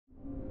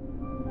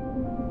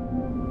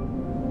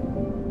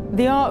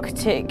The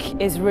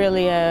Arctic is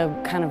really a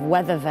kind of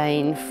weather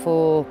vane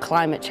for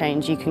climate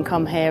change. You can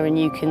come here and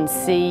you can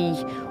see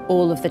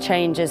all of the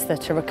changes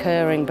that are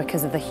occurring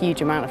because of the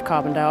huge amount of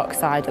carbon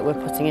dioxide that we're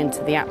putting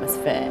into the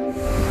atmosphere.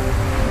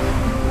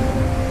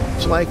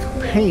 It's like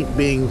paint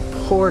being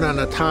poured on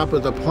the top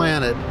of the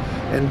planet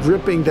and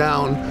dripping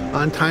down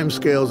on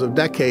timescales of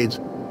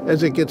decades.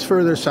 As it gets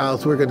further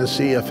south, we're going to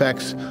see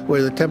effects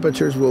where the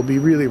temperatures will be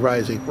really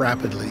rising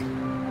rapidly.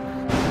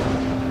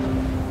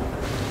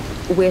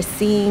 We're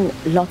seeing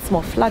lots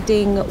more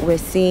flooding, we're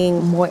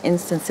seeing more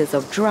instances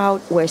of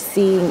drought, we're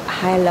seeing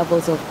higher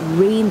levels of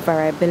rain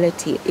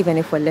variability, even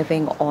if we're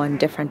living on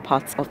different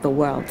parts of the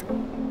world.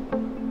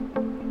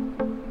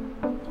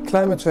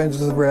 Climate change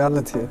is a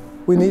reality.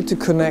 We need to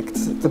connect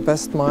the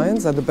best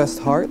minds and the best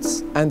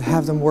hearts and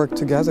have them work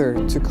together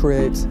to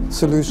create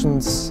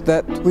solutions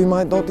that we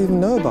might not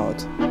even know about.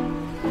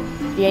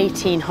 The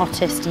 18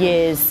 hottest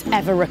years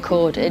ever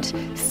recorded,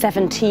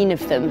 17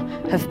 of them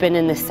have been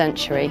in this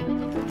century.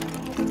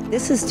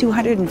 This is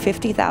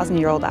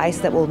 250,000-year-old ice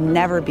that will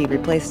never be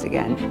replaced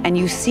again. And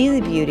you see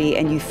the beauty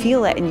and you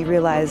feel it and you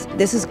realize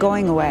this is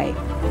going away.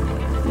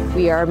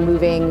 We are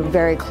moving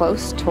very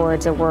close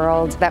towards a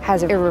world that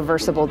has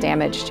irreversible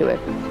damage to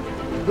it.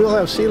 We'll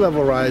have sea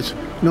level rise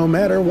no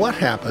matter what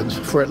happens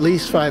for at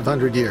least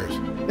 500 years.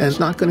 And it's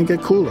not going to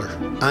get cooler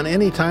on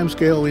any time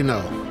scale we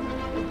know.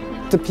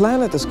 The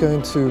planet is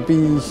going to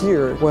be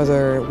here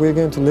whether we're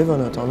going to live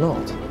on it or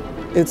not.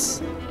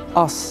 It's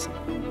us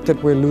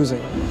that we're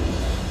losing.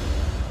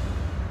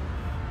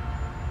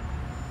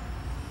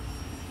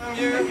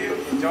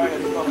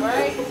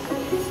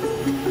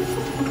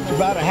 It's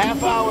about a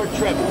half-hour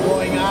trip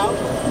going out.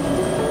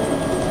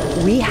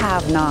 We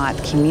have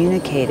not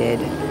communicated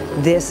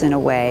this in a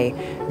way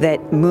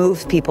that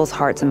moves people's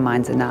hearts and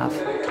minds enough.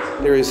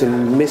 There is a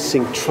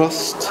missing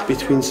trust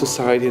between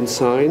society and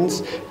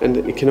science, and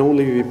it can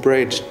only be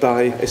bridged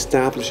by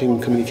establishing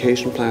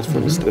communication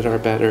platforms that are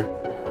better.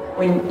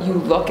 When you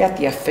look at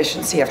the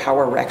efficiency of how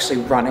we're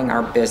actually running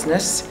our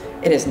business,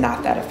 it is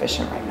not that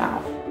efficient right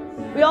now.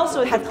 We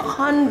also have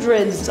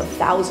hundreds of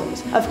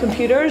thousands of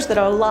computers that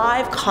are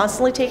live,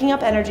 constantly taking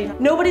up energy.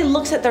 Nobody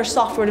looks at their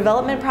software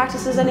development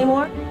practices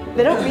anymore.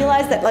 They don't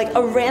realize that like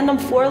a random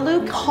for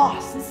loop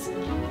costs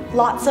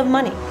lots of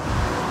money.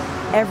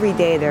 Every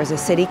day there's a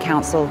city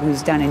council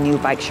who's done a new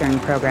bike sharing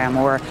program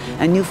or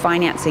a new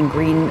financing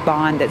green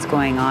bond that's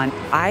going on.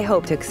 I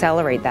hope to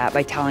accelerate that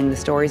by telling the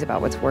stories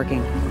about what's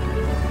working.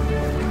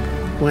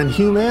 When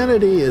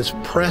humanity is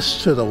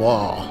pressed to the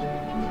wall,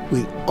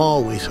 we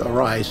always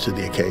arise to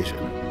the occasion.